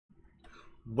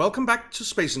Welcome back to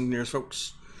Space Engineers,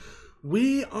 folks.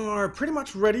 We are pretty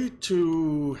much ready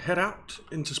to head out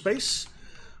into space.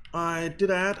 I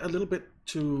did add a little bit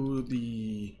to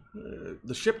the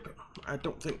ship. I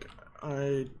don't think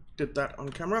I did that on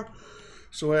camera.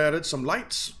 So I added some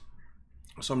lights,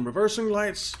 some reversing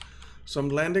lights, some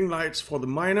landing lights for the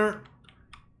miner,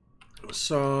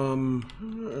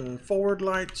 some forward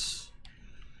lights,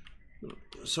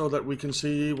 so that we can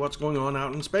see what's going on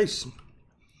out in space.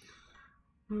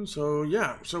 So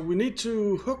yeah, so we need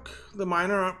to hook the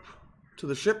miner up to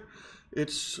the ship.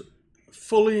 It's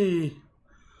fully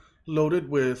loaded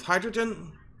with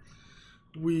hydrogen.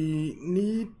 We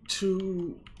need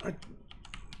to...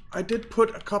 I did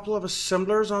put a couple of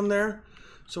assemblers on there,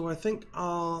 so I think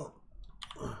I'll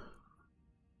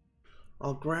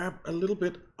grab a little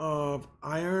bit of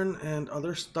iron and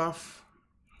other stuff.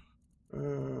 Let's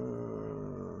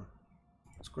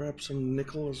grab some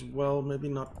nickel as well, maybe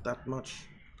not that much.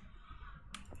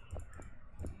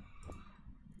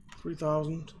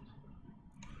 3,000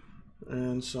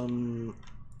 and some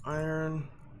iron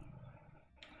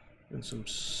and some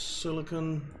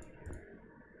silicon,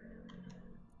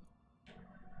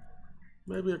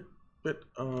 maybe a bit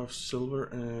of silver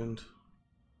and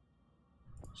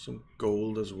some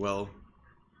gold as well.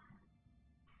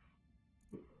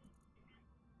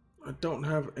 I don't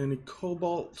have any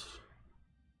cobalt.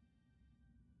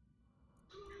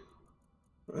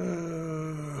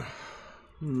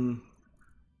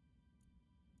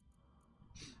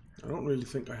 I don't really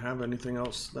think I have anything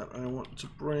else that I want to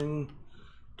bring.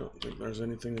 Don't think there's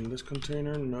anything in this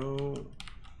container, no.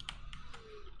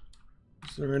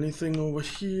 Is there anything over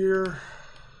here?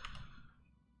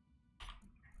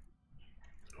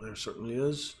 There certainly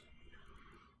is.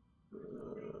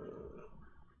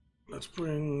 Let's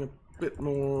bring a bit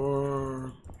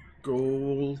more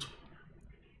gold.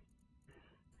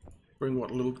 Bring what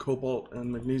little cobalt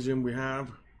and magnesium we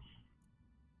have.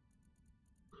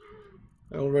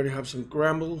 I already have some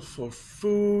gramble for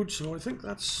food, so I think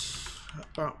that's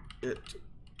about it.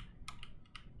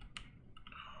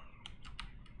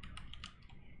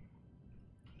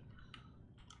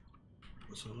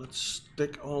 So let's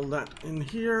stick all that in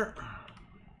here.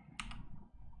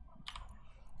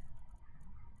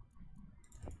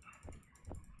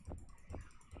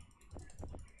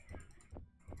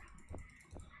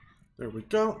 There we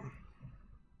go.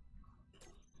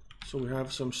 So we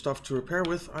have some stuff to repair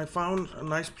with. I found a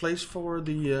nice place for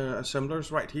the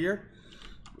assemblers right here.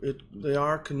 They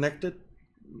are connected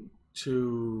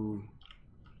to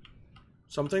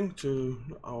something, to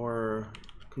our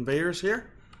conveyors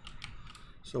here.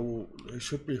 So they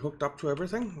should be hooked up to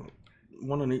everything.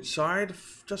 One on each side,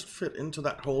 just fit into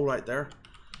that hole right there.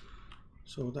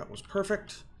 So that was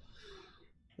perfect.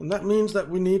 And that means that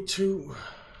we need to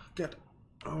get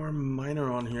our miner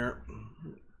on here.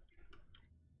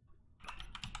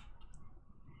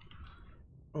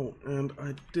 Oh, and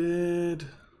I did,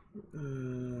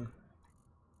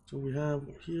 so we have,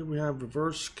 here we have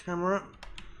reverse camera,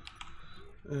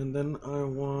 and then I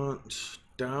want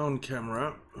down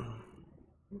camera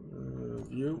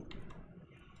view,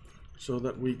 so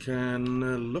that we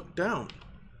can look down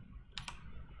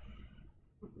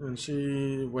and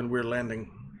see when we're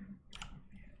landing.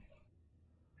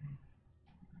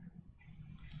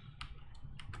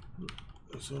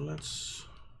 So let's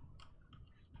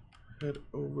head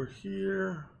over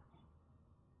here.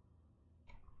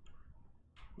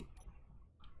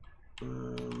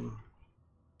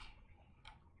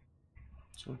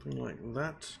 Something like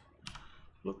that.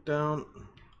 Look down.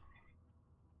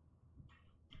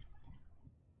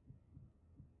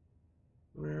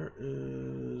 Where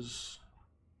is...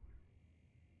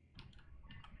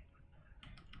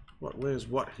 what way is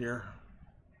what here?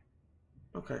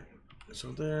 Okay,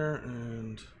 so there,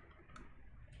 and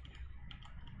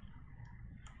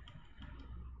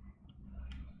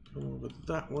go over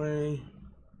that way.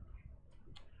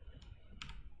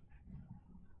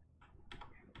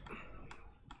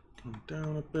 Come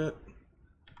down a bit.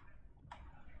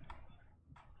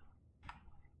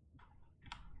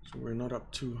 So we're not up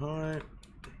too high.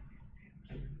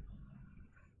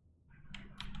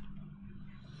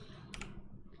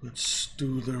 Let's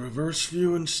do the reverse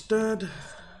view instead.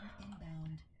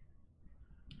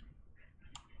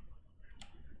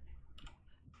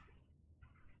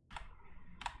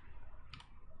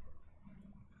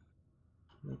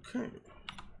 Okay.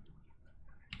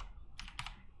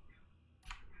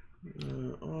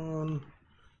 On.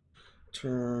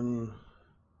 Turn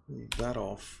that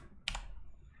off.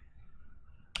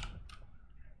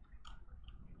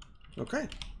 Okay.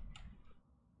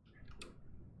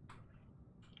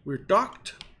 We're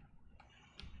docked.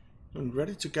 and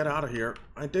ready to get out of here.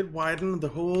 I did widen the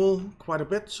hole quite a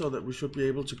bit so that we should be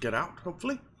able to get out,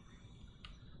 hopefully.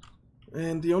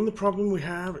 And the only problem we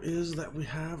have is that we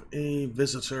have a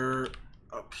visitor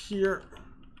up here.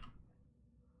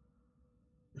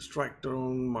 A strike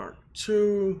drone Mark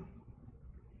II.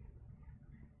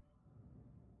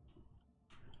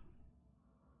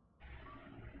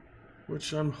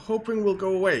 Which I'm hoping will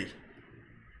go away.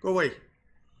 Go away.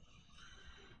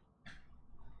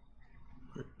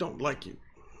 I don't like you.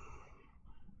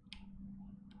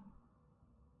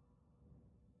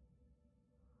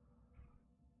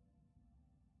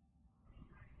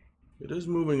 It is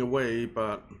moving away,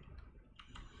 but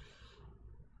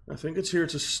I think it's here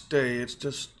to stay. It's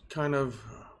just kind of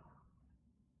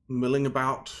milling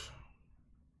about,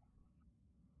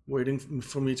 waiting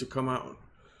for me to come out.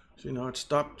 So, you know, it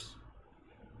stopped,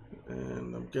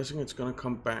 and I'm guessing it's gonna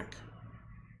come back.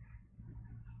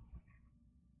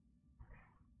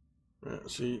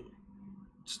 See,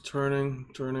 it's turning,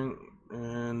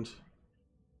 and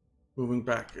moving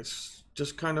back. It's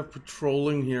just kind of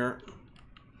patrolling here,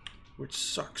 which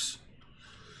sucks,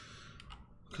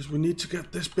 because we need to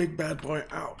get this big bad boy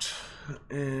out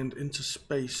and into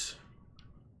space.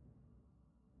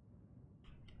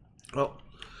 Well,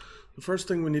 the first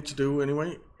thing we need to do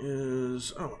anyway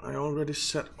is, oh, I already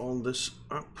set all this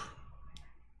up,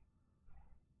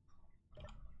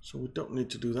 so we don't need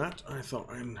to do that. I thought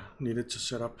I needed to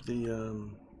set up the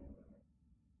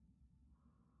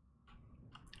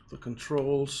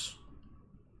controls.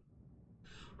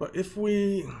 But if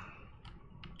we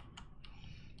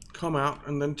come out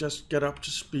and then just get up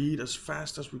to speed as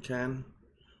fast as we can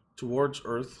towards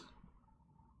Earth,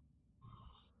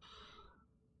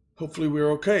 hopefully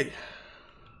we're okay.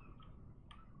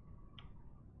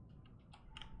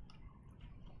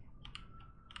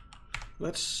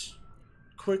 Let's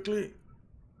quickly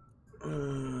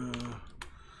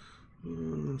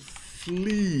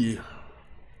flee.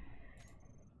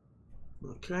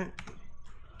 Okay,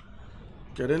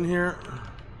 get in here,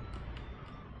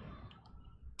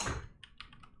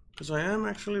 because I am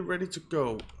actually ready to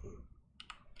go.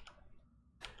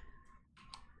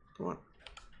 Come on,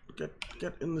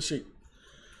 get in the seat.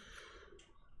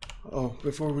 Oh,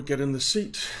 before we get in the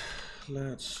seat,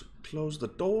 let's close the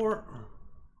door.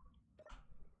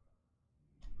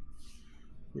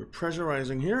 We're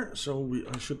pressurizing here, so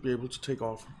I should be able to take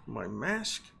off my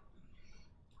mask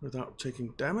without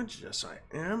taking damage. Yes, I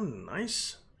am.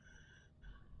 Nice.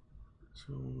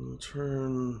 So we'll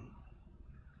turn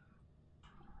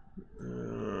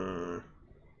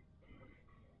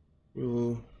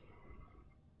we'll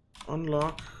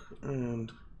unlock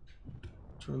and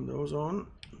turn those on.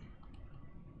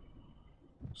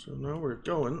 So now we're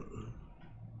going.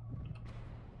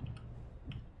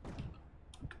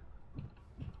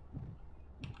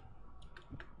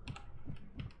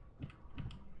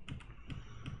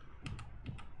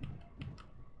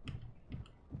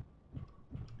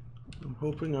 I'm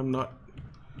hoping I'm not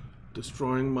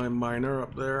destroying my miner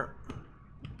up there.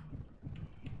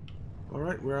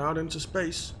 Alright, we're out into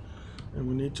space, and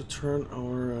we need to turn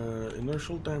our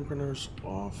inertial dampeners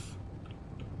off.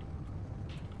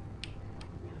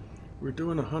 We're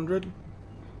doing 100,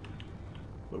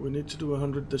 but we need to do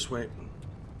 100 this way.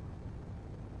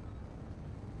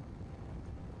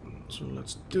 So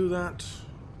let's do that.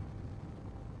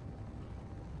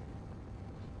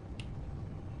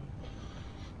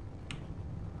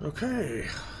 Okay,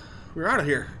 we're out of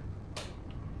here.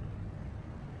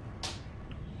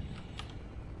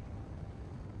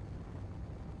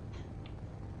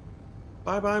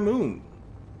 Bye-bye, moon.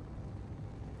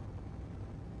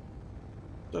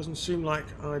 Doesn't seem like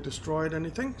I destroyed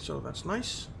anything, so that's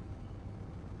nice.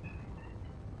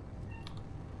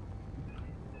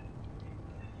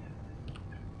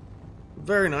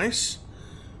 Very nice.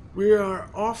 We are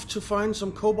off to find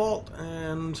some cobalt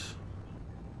and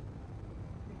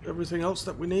everything else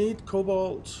that we need.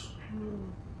 Cobalt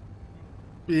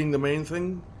being the main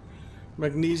thing,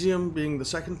 magnesium being the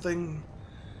second thing,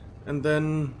 and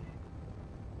then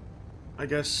I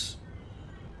guess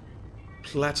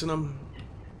platinum.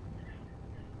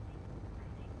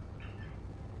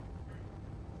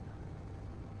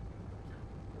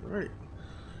 Alright,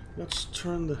 let's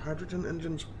turn the hydrogen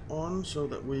engines on so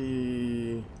that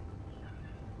we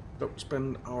don't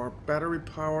spend our battery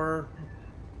power.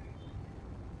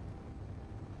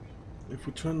 If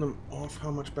we turn them off,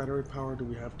 how much battery power do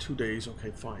we have? 2 days.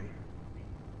 Okay, fine.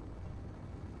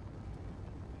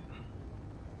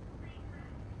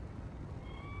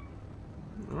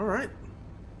 All right.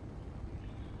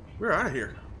 We're out of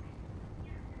here.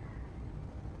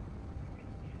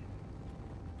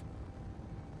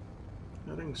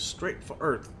 That heading straight for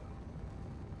Earth.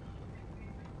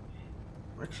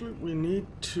 Actually, we need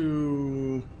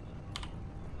to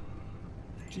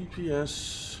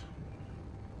GPS.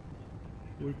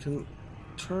 We can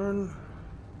turn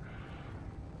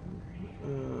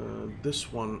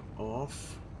this one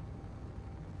off.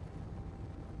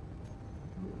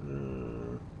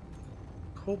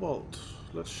 Cobalt,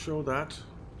 let's show that.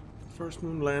 First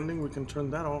moon landing, we can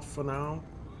turn that off for now.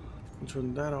 We can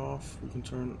turn that off, we can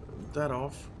turn that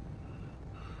off.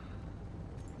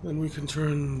 Then we can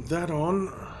turn that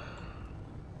on.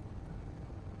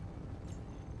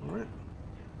 Alright.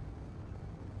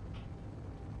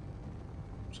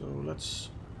 So let's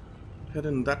head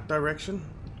in that direction.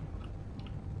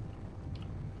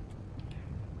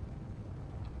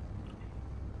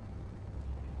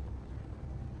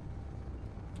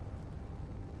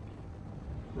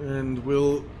 And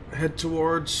we'll head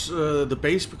towards the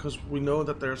base because we know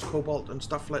that there's cobalt and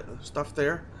stuff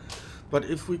there. But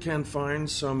if we can find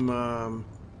some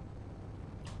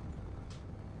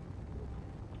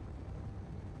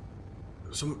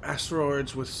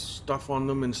asteroids with stuff on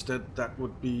them instead, that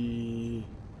would be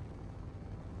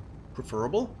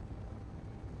preferable.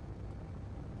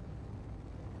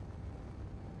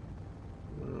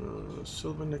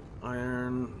 Silvernick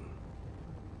iron.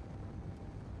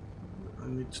 I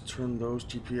need to turn those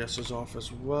GPSs off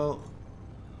as well.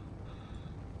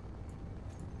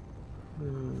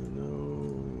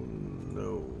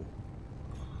 No.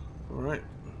 Alright.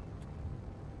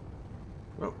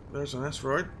 Well, there's an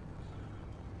asteroid.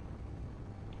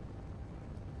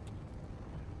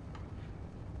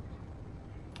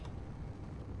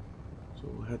 So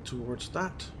we'll head towards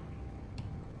that.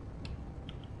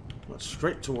 Not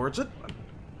straight towards it, but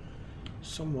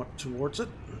somewhat towards it.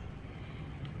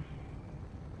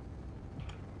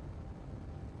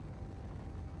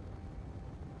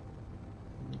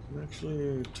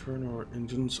 Actually turn our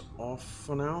engines off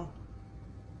for now.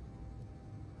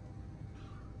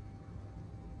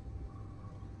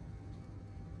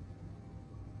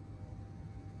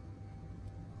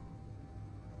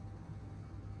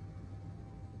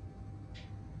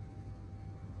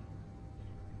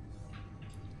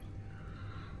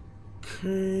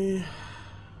 Okay,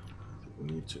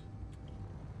 we need to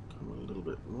come a little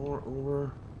bit more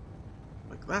over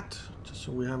like that, just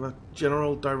so we have a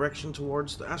general direction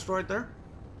towards the asteroid there.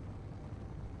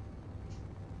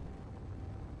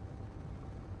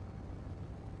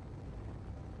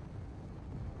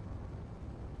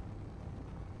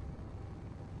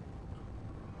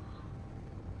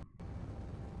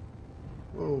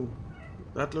 Whoa,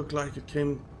 that looked like it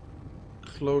came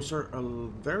closer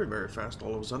very, very fast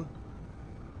all of a sudden.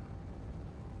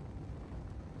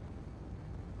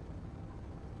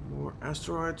 More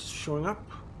asteroids showing up.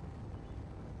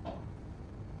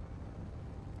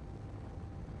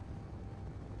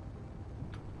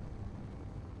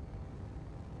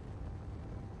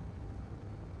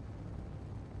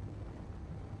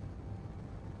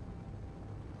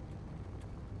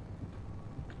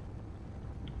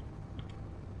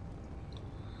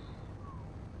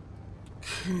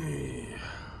 Okay.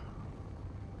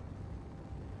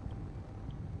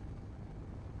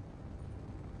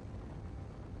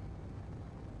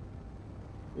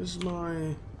 This is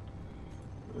my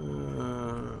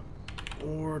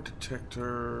ore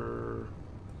detector.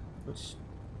 Let's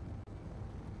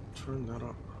turn that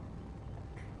up.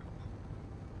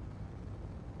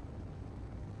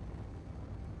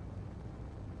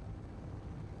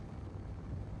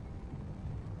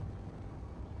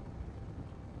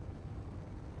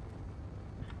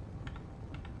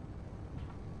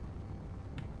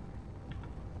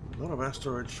 A lot of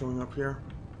asteroids showing up here.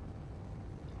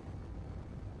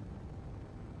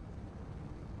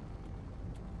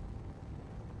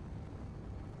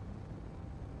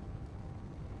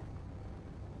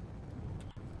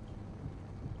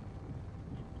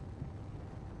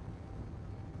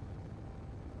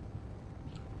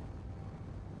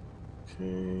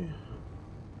 Okay.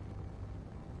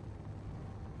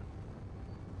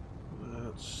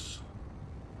 Let's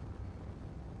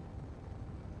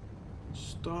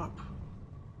stop.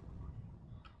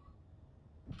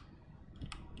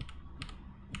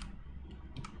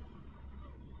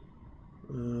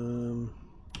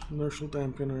 Inertial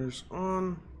dampeners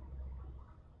on.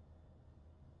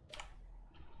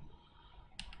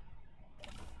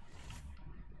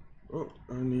 Oh,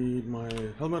 I need my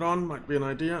helmet on, might be an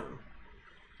idea.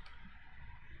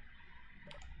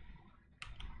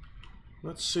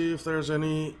 Let's see if there's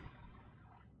any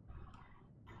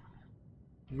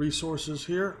resources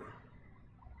here.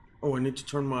 Oh, I need to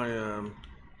turn my,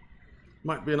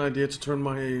 might be an idea to turn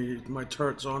my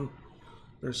turrets on.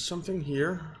 There's something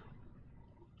here.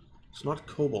 It's not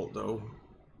cobalt though.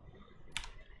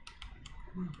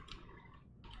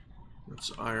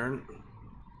 It's iron.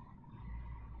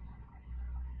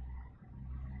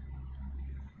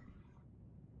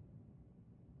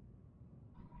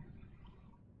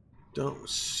 Don't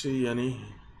see any.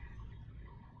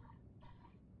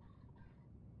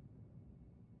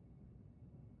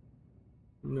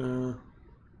 No.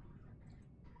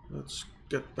 Let's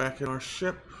get back in our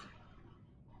ship.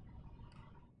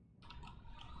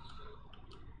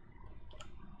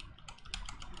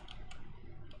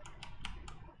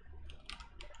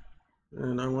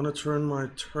 And I want to turn my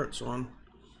turrets on.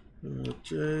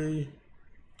 J.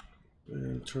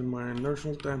 And turn my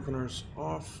inertial dampeners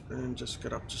off and just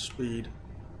get up to speed.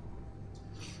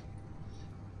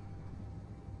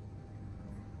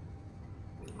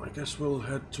 I guess we'll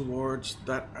head towards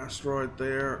that asteroid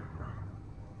there.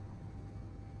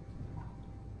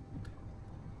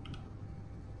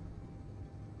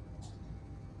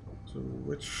 So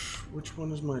which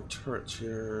one is my turrets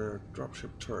here? Dropship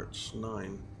turrets,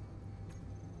 9.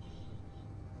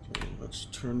 So let's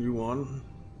turn you on.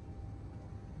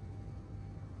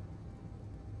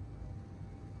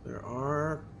 There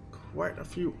are quite a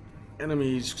few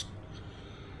enemies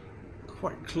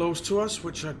quite close to us,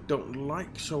 which I don't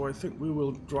like, so I think we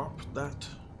will drop that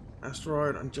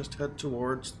asteroid and just head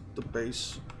towards the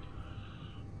base.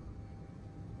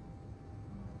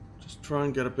 Just try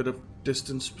and get a bit of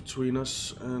distance between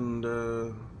us and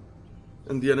the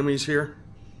enemies here.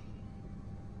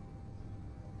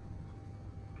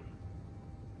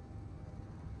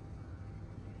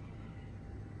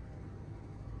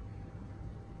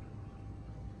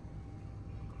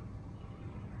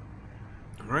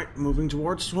 Alright, moving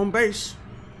towards home base.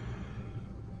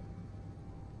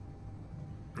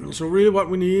 So really what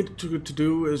we need to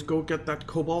do is go get that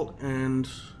cobalt and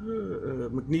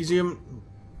magnesium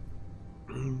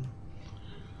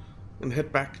and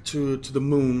head back to the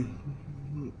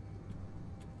moon.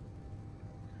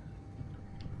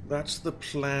 That's the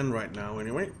plan right now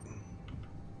anyway.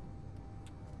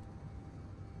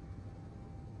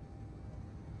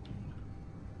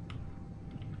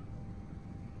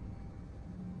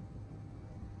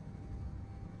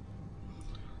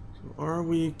 Are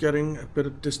we getting a bit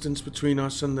of distance between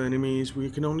us and the enemies? We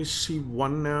can only see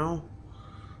one now,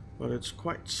 but it's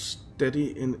quite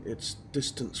steady in its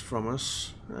distance from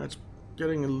us. It's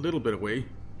getting a little bit away.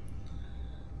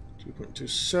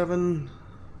 2.27.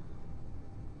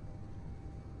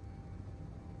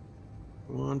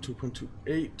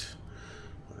 2.28.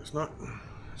 It's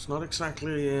not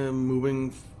exactly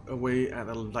moving away at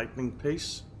a lightning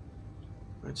pace,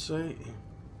 I'd say.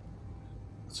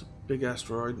 It's a big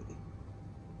asteroid.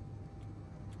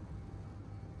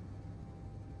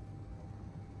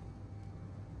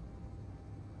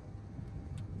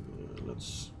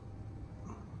 Let's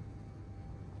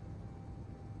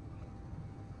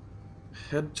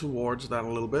head towards that a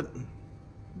little bit.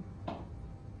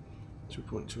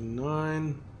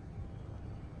 2.29.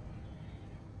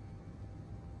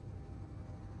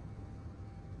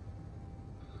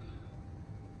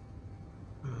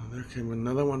 There came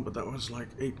another one, but that was like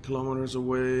 8 kilometers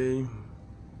away.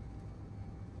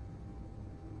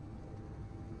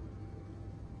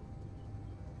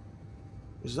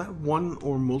 Is that one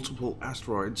or multiple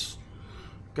asteroids?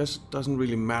 I guess it doesn't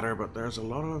really matter, but there's a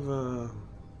lot of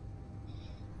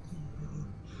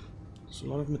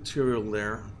material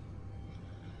there,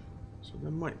 so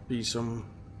there might be some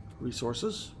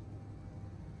resources.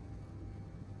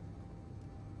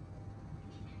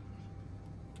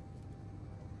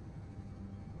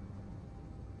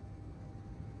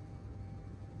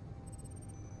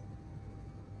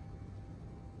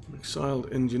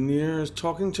 Exiled engineer is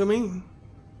talking to me.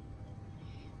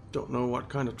 Don't know what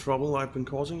kind of trouble I've been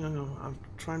causing. I'm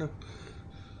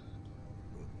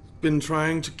been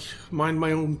trying to mind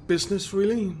my own business,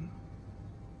 really.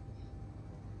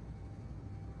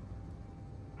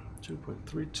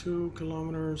 2.32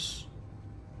 kilometers.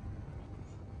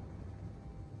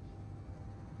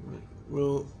 Right,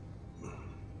 we'll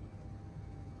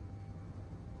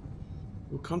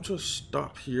come to a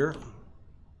stop here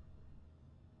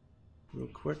real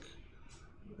quick,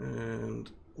 and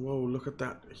whoa, look at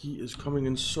that. He is coming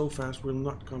in so fast. We'll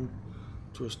not come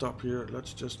to a stop here.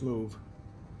 Let's just move.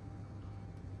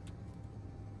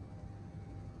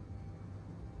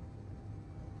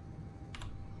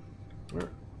 Where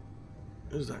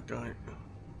is that guy?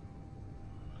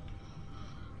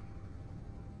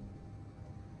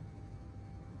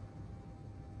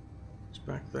 He's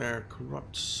back there.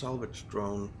 Corrupt salvage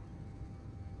drone.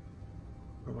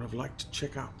 I would have liked to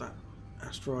check out that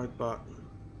asteroid, but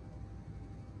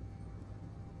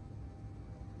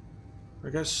I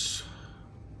guess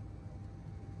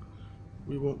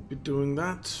we won't be doing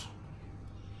that.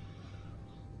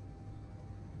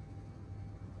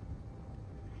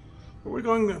 But we're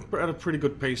going at a pretty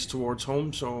good pace towards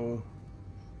home, so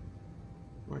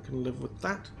I can live with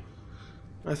that.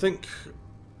 I think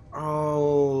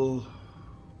I'll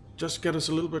just get us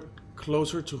a little bit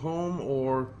closer to home,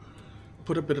 or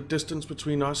put a bit of distance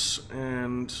between us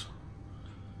and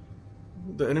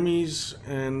the enemies,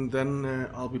 and then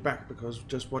I'll be back, because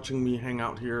just watching me hang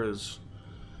out here is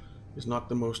not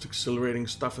the most exhilarating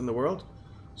stuff in the world.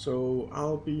 So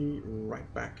I'll be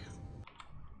right back.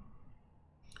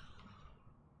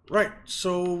 Right,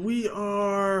 so we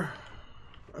are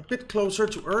a bit closer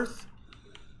to Earth,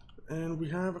 and we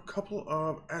have a couple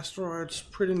of asteroids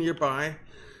pretty nearby,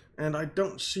 and I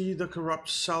don't see the corrupt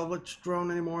salvage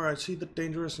drone anymore. I see the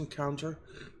dangerous encounter,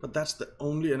 but that's the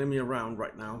only enemy around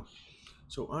right now.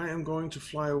 So I am going to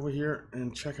fly over here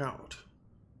and check out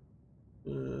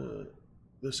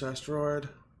this asteroid,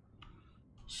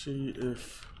 see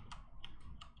if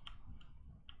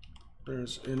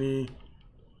there's anything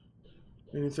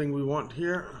we want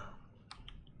here.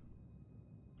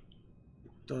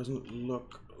 Doesn't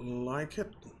look like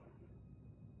it.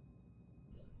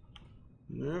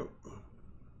 No.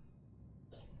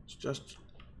 It's just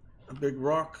a big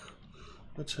rock.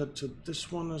 Let's head to this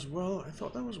one as well. I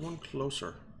thought there was one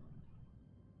closer.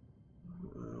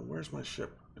 Where's my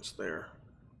ship? It's there.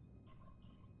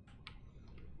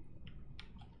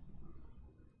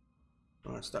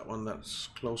 Oh, it's that one that's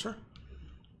closer.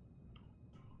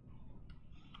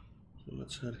 So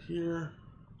let's head here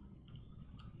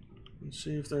and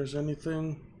see if there's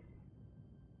anything.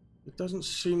 It doesn't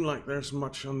seem like there's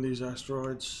much on these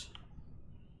asteroids.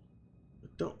 I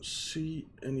don't see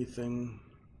anything.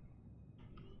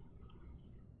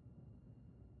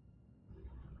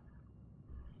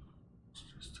 Let's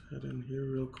just head in here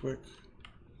real quick.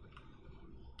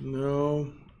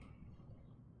 No.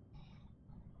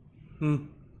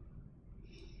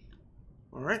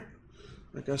 Alright.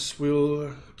 I guess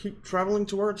we'll keep traveling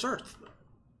towards Earth.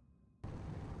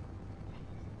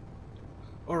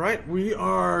 Alright, we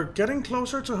are getting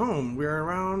closer to home. We are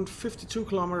around 52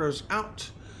 kilometers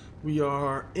out. We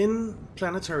are in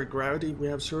planetary gravity. We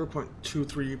have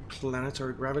 0.23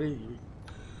 planetary gravity.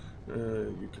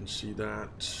 You can see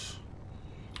that.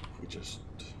 We just...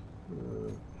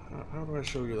 how do I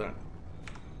show you that?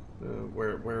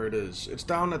 Where it is. It's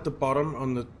down at the bottom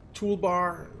on the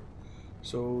toolbar.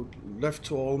 So left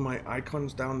to all my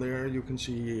icons down there, you can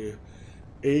see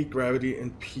A gravity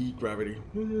and P gravity.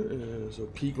 So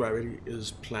P gravity is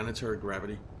planetary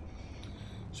gravity.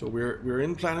 So we're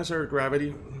in planetary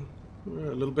gravity a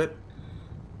little bit,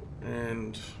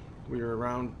 and we're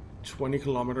around 20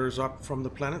 kilometers up from the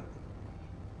planet.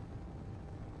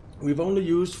 We've only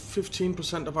used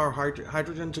 15% of our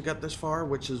hydrogen to get this far,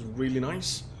 which is really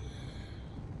nice.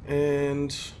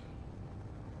 And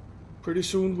pretty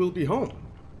soon we'll be home.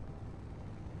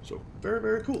 So very,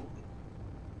 very cool.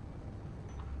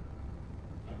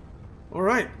 All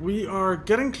right, we are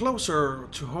getting closer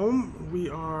to home. We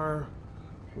are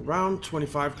around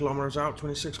 25 kilometers out,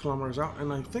 26 kilometers out,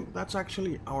 and I think that's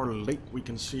actually our lake we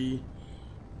can see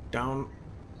down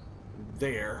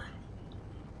there.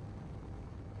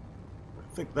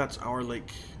 I think that's our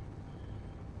lake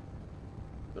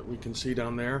that we can see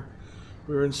down there.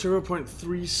 We're in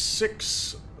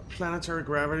 0.36 planetary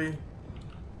gravity,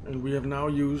 and we have now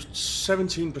used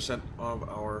 17% of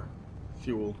our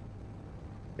fuel.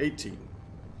 18,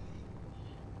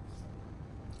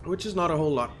 which is not a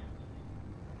whole lot.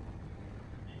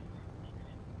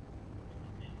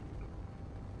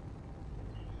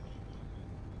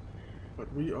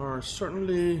 But we are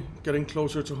certainly getting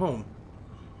closer to home.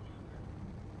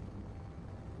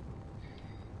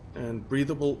 And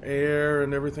breathable air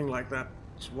and everything like that.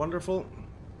 It's wonderful.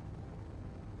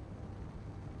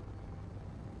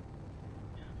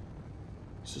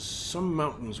 This is some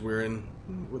mountains we're in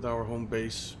with our home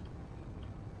base.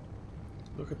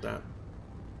 Look at that.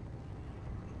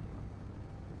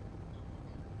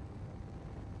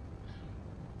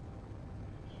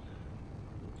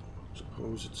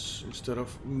 Suppose it's, instead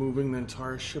of moving the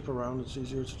entire ship around, it's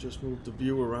easier to just move the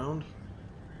view around.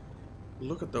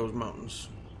 Look at those mountains.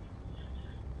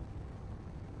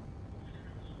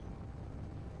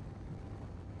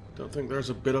 Don't think there's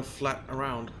a bit of flat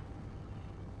around.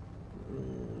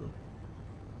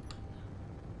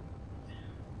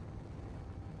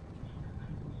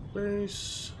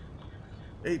 Base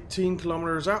 18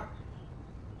 kilometers out.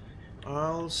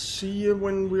 I'll see you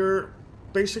when we're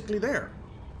basically there.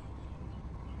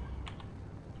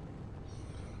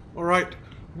 Alright,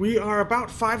 We are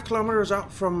about 5 kilometers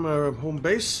out from home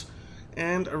base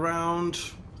and around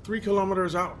 3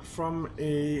 kilometers out from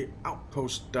a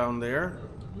outpost down there,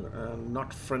 a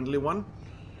not friendly one.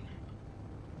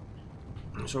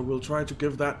 So we'll try to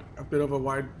give that a bit of a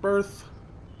wide berth.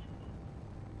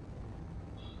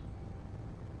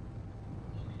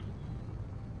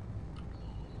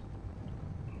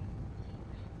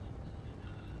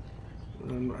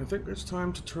 And I think it's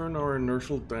time to turn our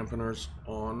inertial dampeners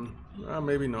on.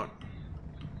 Maybe not.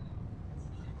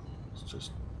 Let's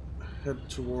just head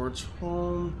towards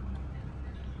home.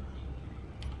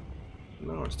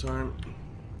 Now it's time.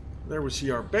 There we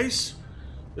see our base.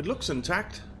 It looks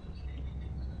intact.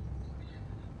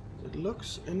 It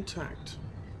looks intact.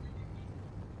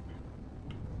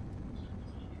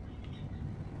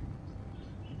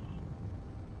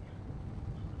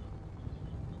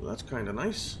 So that's kind of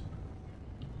nice.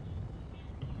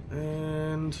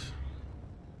 And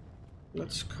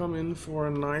let's come in for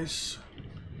a nice,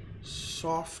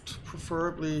 soft,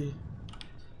 preferably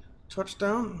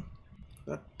touchdown.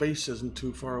 That base isn't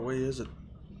too far away, is it?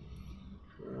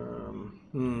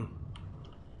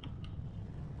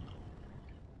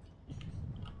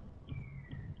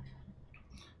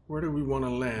 Where do we want to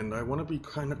land? I want to be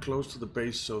kind of close to the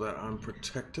base so that I'm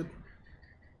protected.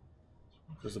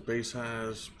 Because the base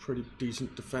has pretty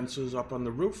decent defenses up on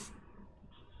the roof.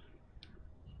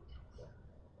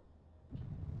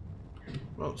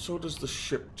 Well, so does the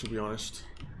ship, to be honest.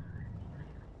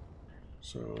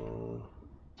 So...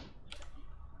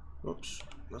 Oops,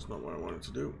 that's not what I wanted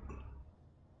to do.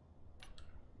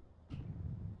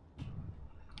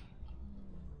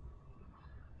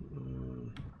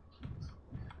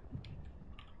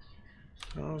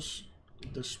 How's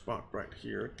this spot right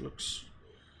here? It looks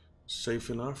safe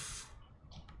enough,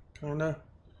 kinda.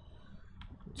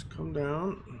 Let's come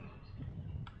down.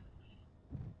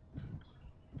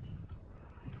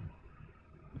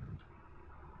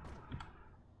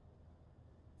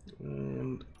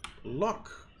 And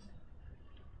lock.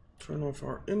 Turn off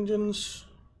our engines.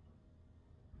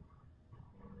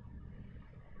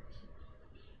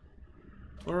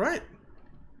 All right.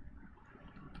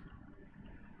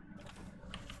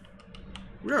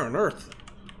 We're on Earth.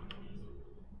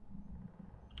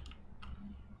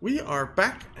 We are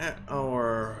back at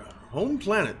our home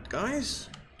planet, guys.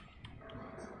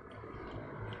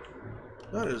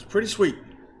 That is pretty sweet.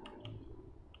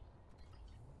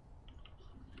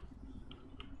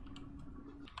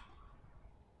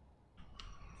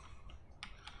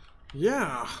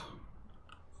 Yeah.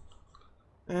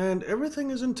 And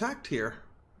everything is intact here.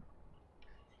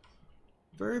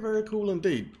 Very, very cool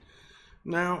indeed.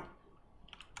 Now,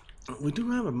 we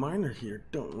do have a miner here,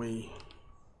 don't we?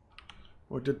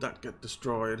 Or did that get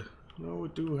destroyed? No, we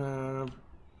do have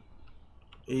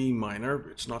a miner.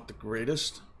 It's not the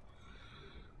greatest.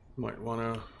 Might want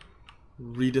to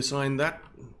redesign that.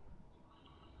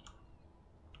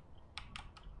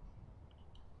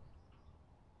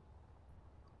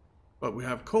 But we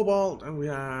have cobalt and we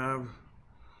have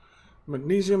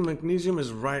magnesium. Magnesium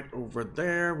is right over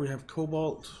there. We have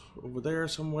cobalt over there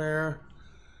somewhere.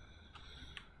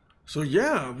 So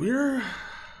yeah, we're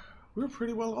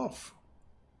pretty well off.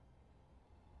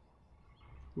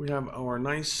 We have our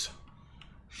nice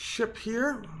ship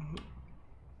here.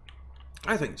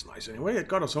 I think it's nice anyway. It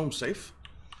got us home safe.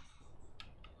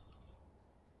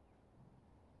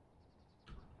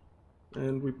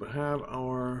 And we have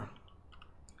our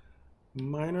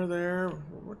miner there.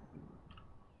 What?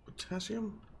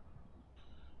 Potassium?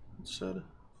 It said.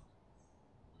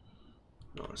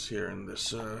 No, it's here in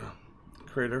this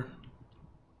crater.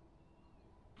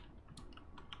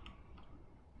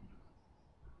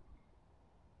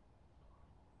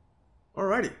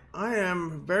 Alrighty, I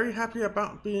am very happy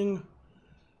about being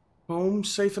home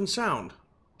safe and sound.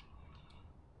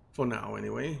 For now,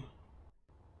 anyway.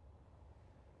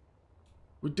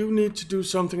 We do need to do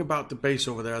something about the base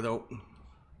over there, though.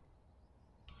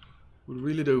 We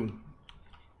really do.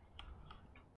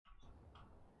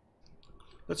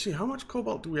 Let's see, how much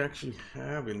cobalt do we actually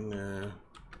have in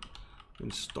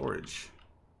storage?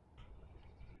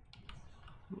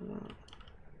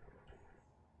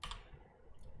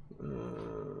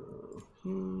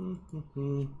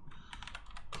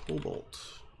 Cobalt.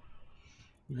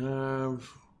 We have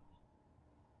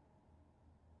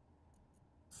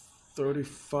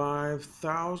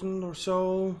 35,000 or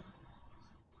so.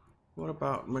 What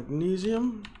about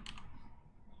magnesium?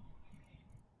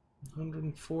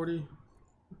 140.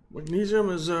 Magnesium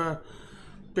is a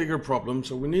bigger problem,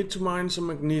 so we need to mine some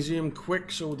magnesium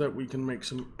quick so that we can make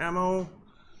some ammo,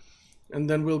 and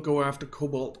then we'll go after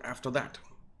cobalt after that.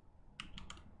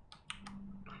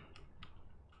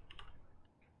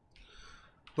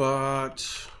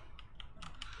 But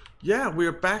yeah,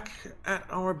 we're back at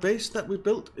our base that we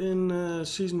built in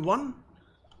Season 1.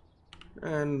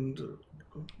 And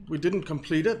we didn't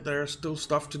complete it. There's still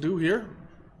stuff to do here.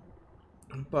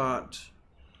 But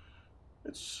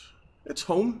it's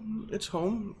home. It's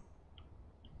home.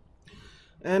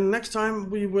 And next time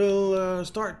we will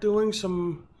start doing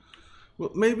some...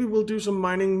 Well, maybe we'll do some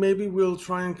mining. Maybe we'll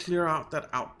try and clear out that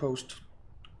outpost.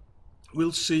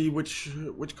 We'll see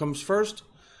which comes first.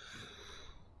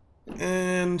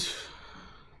 And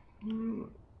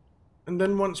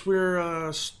then once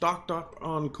we're stocked up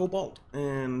on cobalt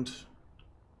and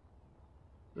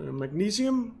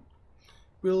magnesium,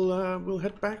 we'll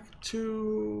head back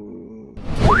to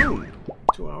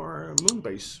our moon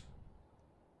base.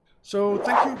 So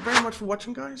thank you very much for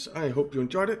watching, guys. I hope you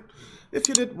enjoyed it. If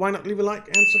you did, why not leave a like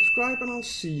and subscribe, and I'll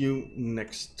see you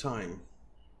next time.